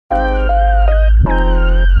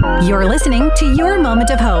You're listening to Your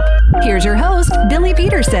Moment of Hope. Here's your host, Billy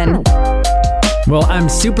Peterson. Well, I'm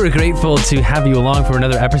super grateful to have you along for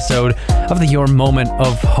another episode of the Your Moment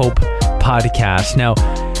of Hope podcast. Now,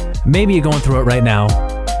 maybe you're going through it right now,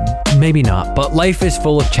 maybe not, but life is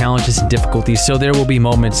full of challenges and difficulties, so there will be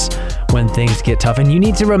moments when things get tough, and you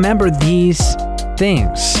need to remember these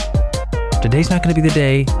things. Today's not going to be the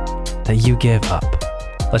day that you give up.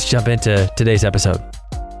 Let's jump into today's episode.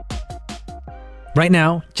 Right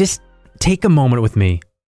now, just take a moment with me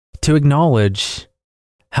to acknowledge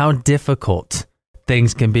how difficult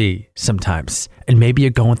things can be sometimes, and maybe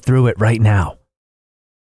you're going through it right now.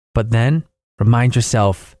 But then remind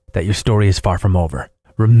yourself that your story is far from over.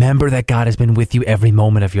 Remember that God has been with you every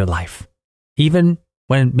moment of your life, even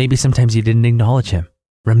when maybe sometimes you didn't acknowledge Him.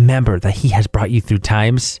 Remember that He has brought you through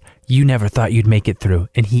times you never thought you'd make it through,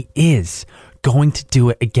 and He is going to do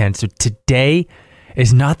it again. So today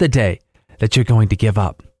is not the day that you're going to give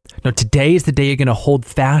up. No, today is the day you're going to hold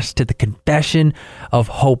fast to the confession of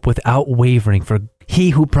hope without wavering, for He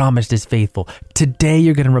who promised is faithful. Today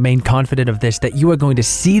you're going to remain confident of this, that you are going to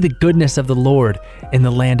see the goodness of the Lord in the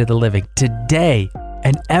land of the living. Today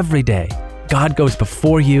and every day, God goes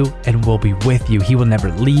before you and will be with you. He will never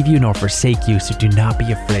leave you nor forsake you, so do not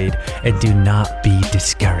be afraid and do not be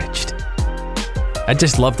discouraged. I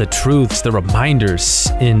just love the truths, the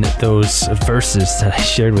reminders in those verses that I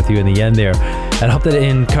shared with you in the end there. And I hope that it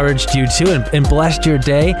encouraged you too and blessed your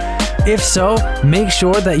day. If so, make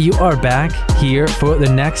sure that you are back here for the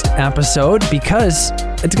next episode, because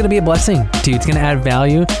it's going to be a blessing to you. It's going to add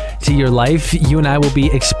value to your life. You and I will be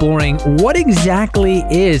exploring what exactly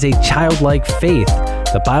is a childlike faith.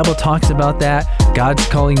 The Bible talks about that. God's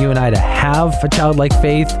calling you and I to have a childlike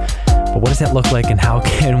faith. But what does that look like and how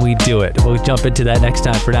can we do it? We'll jump into that next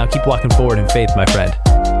time. For now, keep walking forward in faith, my friend.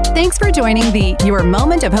 Thanks for joining the Your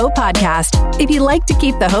Moment of Hope podcast. If you'd like to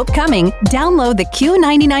keep the hope coming, download the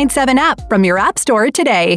Q997 app from your app store today.